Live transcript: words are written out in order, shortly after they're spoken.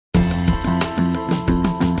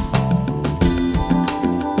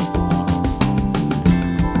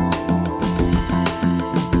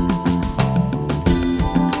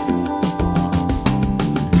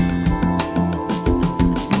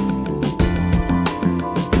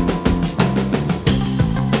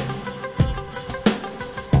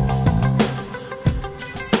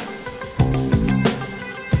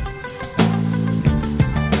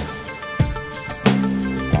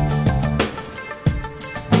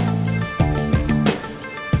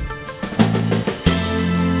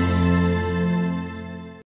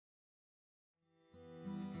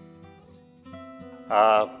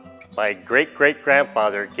My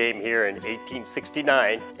great-great-grandfather came here in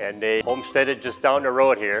 1869, and they homesteaded just down the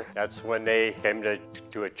road here. That's when they came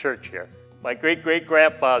to a church here. My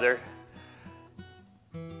great-great-grandfather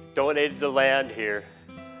donated the land here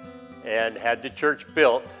and had the church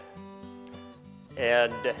built.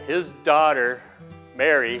 And his daughter,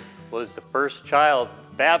 Mary, was the first child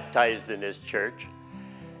baptized in this church.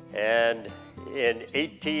 And in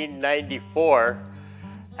 1894,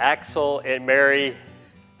 Axel and Mary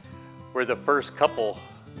were the first couple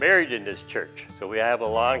married in this church. So we have a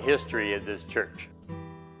long history in this church.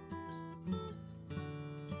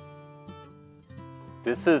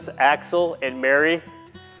 This is Axel and Mary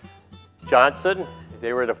Johnson.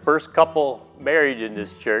 They were the first couple married in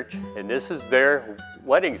this church, and this is their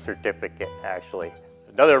wedding certificate, actually.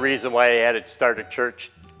 Another reason why they had to start a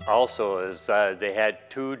church also is they had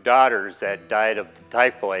two daughters that died of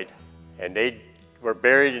typhoid, and they were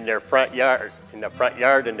buried in their front yard, in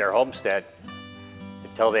their homestead,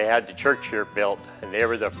 until they had the church here built, and they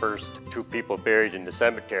were the first two people buried in the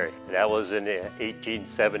cemetery. And that was in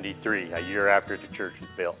 1873, a year after the church was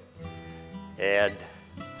built. And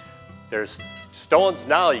there's stones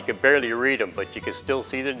now, you can barely read them, but you can still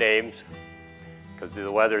see the names because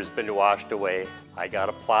the weather's been washed away. I got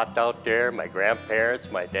a plot out there, my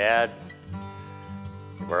grandparents, my dad,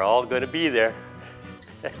 we're all going to be there.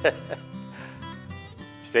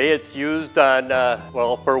 Today it's used on,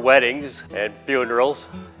 well, for weddings and funerals,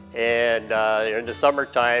 and in the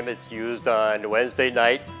summertime it's used on Wednesday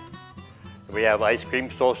night. We have ice cream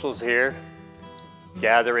socials here,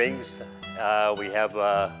 gatherings, we have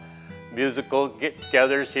musical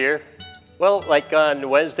get-togethers here. Well, like on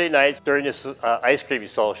Wednesday nights during the ice cream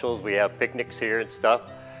socials, we have picnics here and stuff.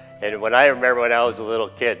 And when I remember when I was a little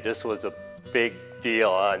kid, this was a big deal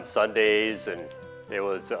on Sundays, and it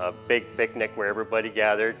was a big picnic where everybody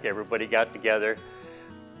gathered, everybody got together,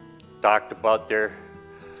 talked about their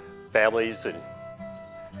families,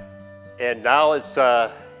 and now it's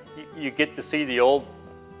you get to see the old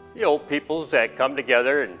peoples that come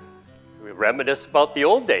together and we reminisce about the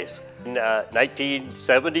old days. In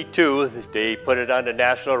 1972, they put it on the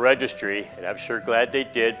National Registry, and I'm sure glad they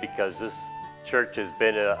did, because this church has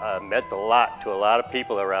been meant a lot to a lot of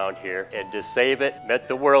people around here, and to save it meant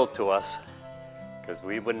the world to us, because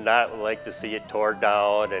we would not like to see it tore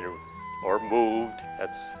down or moved.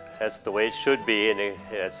 That's the way it should be, and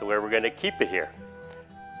that's the way we're going to keep it here.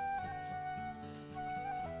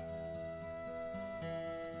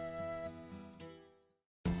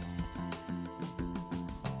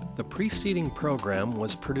 The preceding program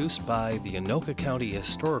was produced by the Anoka County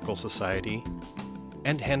Historical Society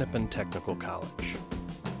and Hennepin Technical College.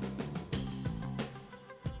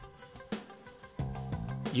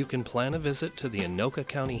 You can plan a visit to the Anoka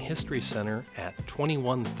County History Center at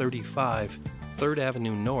 2135 3rd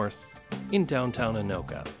Avenue North in downtown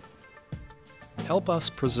Anoka. Help us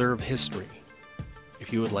preserve history.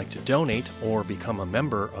 If you would like to donate or become a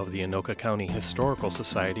member of the Anoka County Historical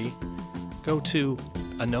Society, go to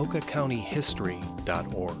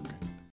anokacountyhistory.org.